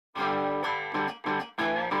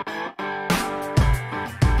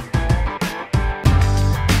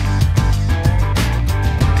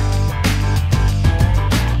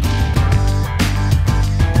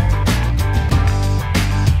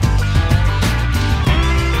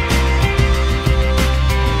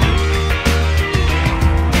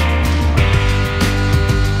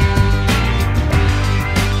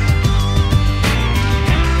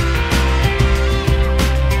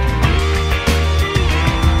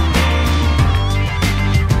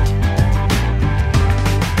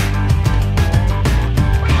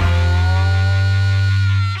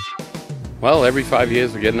Well, every 5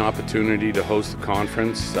 years we get an opportunity to host a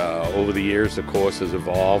conference. Over the years the course has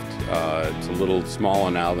evolved. It's a little smaller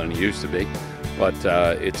now than it used to be, but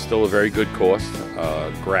it's still a very good course.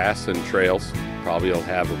 Grass and trails. Probably will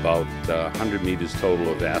have about 100 meters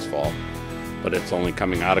total of asphalt, but it's only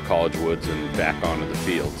coming out of College Woods and back onto the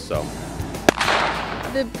field. So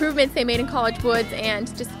the improvements they made in College Woods and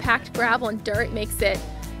just packed gravel and dirt makes it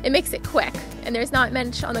quick, and there's not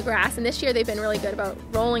much on the grass. And this year they've been really good about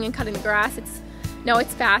rolling and cutting the grass.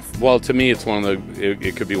 It's fast. Well, to me, it's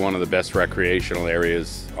it could be one of the best recreational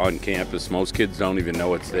areas on campus. Most kids don't even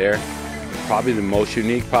know it's there. Probably the most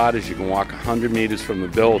unique part is you can walk 100 meters from the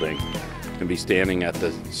building and be standing at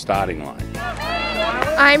the starting line.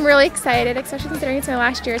 I'm really excited, especially considering it's my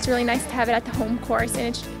last year. It's really nice to have it at the home course,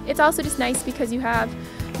 and it's also just nice because you have,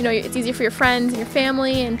 it's easier for your friends and your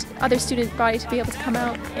family and other student body to be able to come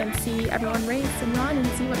out and see everyone race and run and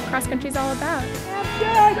see what cross country is all about.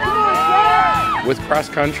 With cross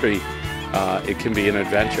country, it can be an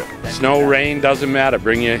adventure. Snow, rain, doesn't matter.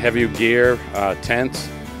 Bring your heavy gear, tents,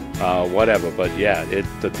 whatever. But yeah,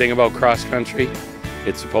 the thing about cross country,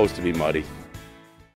 it's supposed to be muddy.